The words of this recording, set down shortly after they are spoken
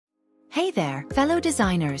Hey there, fellow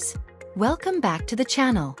designers. Welcome back to the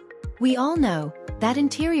channel. We all know that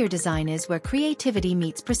interior design is where creativity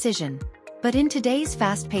meets precision. But in today's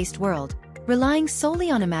fast-paced world, relying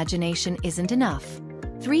solely on imagination isn't enough.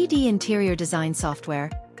 3D interior design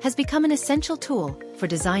software has become an essential tool for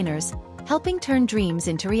designers, helping turn dreams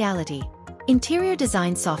into reality. Interior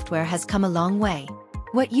design software has come a long way.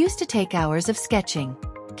 What used to take hours of sketching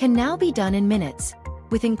can now be done in minutes,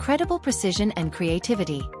 with incredible precision and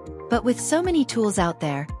creativity. But with so many tools out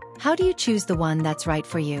there, how do you choose the one that's right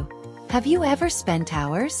for you? Have you ever spent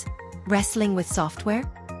hours wrestling with software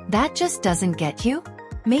that just doesn't get you?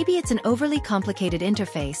 Maybe it's an overly complicated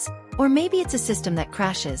interface, or maybe it's a system that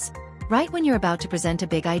crashes right when you're about to present a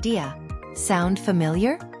big idea. Sound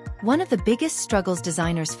familiar? One of the biggest struggles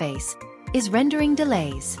designers face is rendering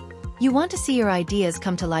delays. You want to see your ideas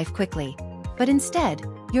come to life quickly, but instead,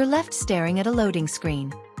 you're left staring at a loading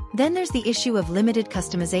screen. Then there's the issue of limited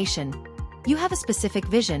customization. You have a specific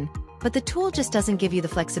vision, but the tool just doesn't give you the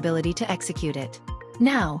flexibility to execute it.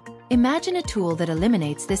 Now, imagine a tool that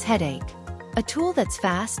eliminates this headache. A tool that's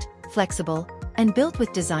fast, flexible, and built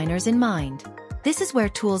with designers in mind. This is where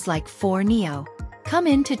tools like Foyr Neo come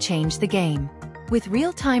in to change the game. With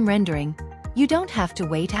real-time rendering, you don't have to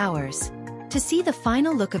wait hours to see the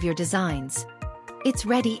final look of your designs. It's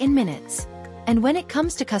ready in minutes. And when it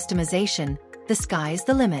comes to customization, the sky's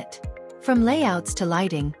the limit. From layouts to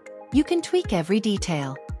lighting, you can tweak every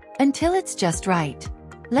detail until it's just right.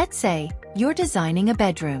 Let's say you're designing a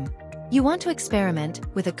bedroom. You want to experiment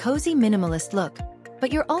with a cozy minimalist look,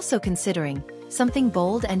 but you're also considering something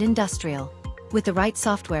bold and industrial. With the right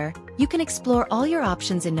software, you can explore all your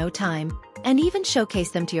options in no time and even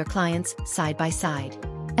showcase them to your clients side by side.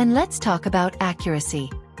 And let's talk about accuracy.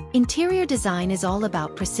 Interior design is all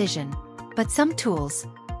about precision, but some tools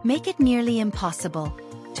make it nearly impossible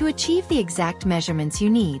to achieve the exact measurements you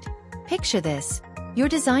need. Picture this. You're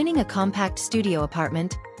designing a compact studio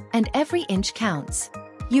apartment, and every inch counts.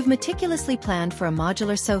 You've meticulously planned for a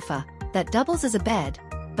modular sofa that doubles as a bed,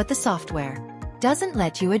 but the software doesn't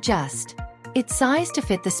let you adjust. It's sized to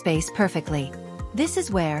fit the space perfectly. This is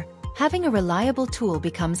where having a reliable tool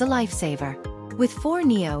becomes a lifesaver. With Foyr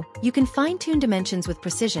Neo, you can fine-tune dimensions with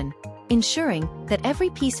precision, ensuring that every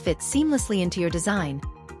piece fits seamlessly into your design,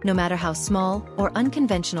 no matter how small or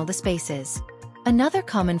unconventional the space is. Another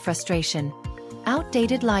common frustration: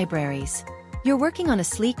 outdated libraries. You're working on a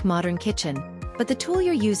sleek modern kitchen, but the tool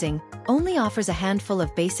you're using only offers a handful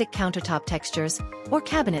of basic countertop textures or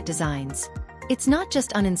cabinet designs. It's not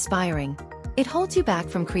just uninspiring, it holds you back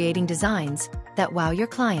from creating designs that wow your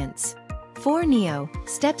clients. Foyr Neo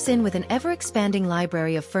steps in with an ever-expanding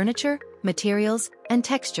library of furniture, materials, and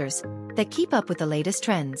textures that keep up with the latest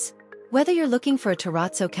trends. Whether you're looking for a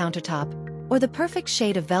terrazzo countertop or the perfect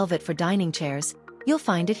shade of velvet for dining chairs, you'll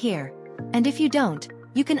find it here. And if you don't,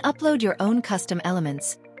 you can upload your own custom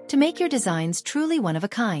elements to make your designs truly one of a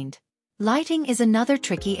kind. Lighting is another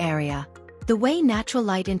tricky area. The way natural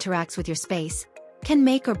light interacts with your space can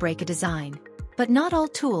make or break a design. But not all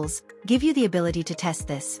tools give you the ability to test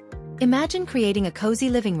this. Imagine creating a cozy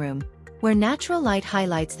living room where natural light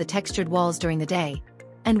highlights the textured walls during the day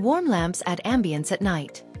and warm lamps add ambience at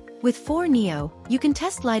night. With Foyr Neo, you can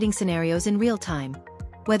test lighting scenarios in real time,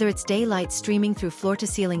 whether it's daylight streaming through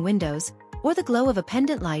floor-to-ceiling windows or the glow of a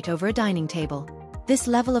pendant light over a dining table. This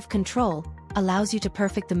level of control allows you to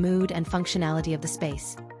perfect the mood and functionality of the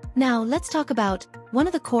space. Now, let's talk about one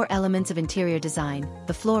of the core elements of interior design,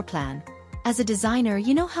 the floor plan. As a designer,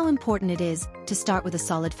 you know how important it is to start with a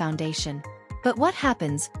solid foundation. But what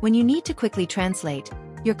happens when you need to quickly translate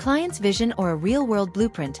your client's vision or a real-world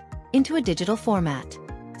blueprint into a digital format?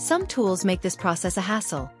 Some tools make this process a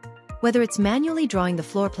hassle. Whether it's manually drawing the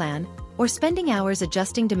floor plan or spending hours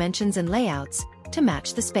adjusting dimensions and layouts to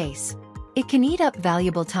match the space, it can eat up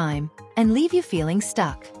valuable time and leave you feeling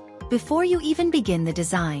stuck before you even begin the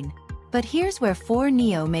design. But here's where Foyr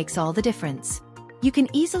Neo makes all the difference. You can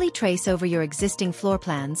easily trace over your existing floor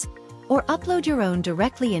plans or upload your own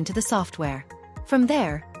directly into the software. From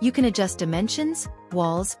there, you can adjust dimensions,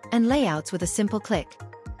 walls, and layouts with a simple click.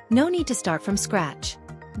 No need to start from scratch.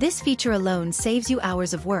 This feature alone saves you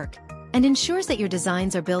hours of work and ensures that your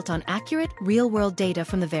designs are built on accurate, real-world data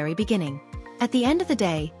from the very beginning. At the end of the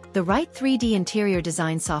day, the right 3D interior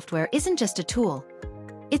design software isn't just a tool.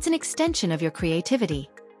 It's an extension of your creativity.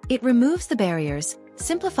 It removes the barriers,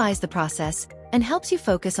 simplifies the process, and helps you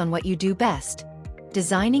focus on what you do best: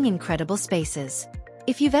 designing incredible spaces.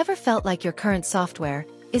 If you've ever felt like your current software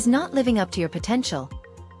is not living up to your potential,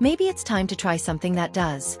 maybe it's time to try something that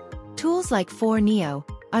does. Tools like Foyr Neo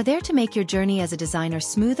are there to make your journey as a designer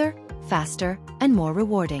smoother, faster, and more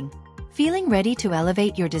rewarding. Feeling ready to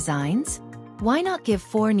elevate your designs? Why not give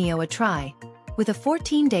Foyr Neo a try? With a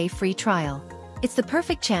 14-day free trial, it's the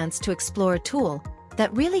perfect chance to explore a tool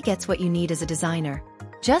that really gets what you need as a designer.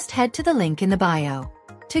 Just head to the link in the bio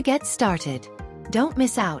to get started. Don't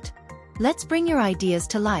miss out. Let's bring your ideas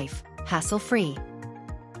to life, hassle-free.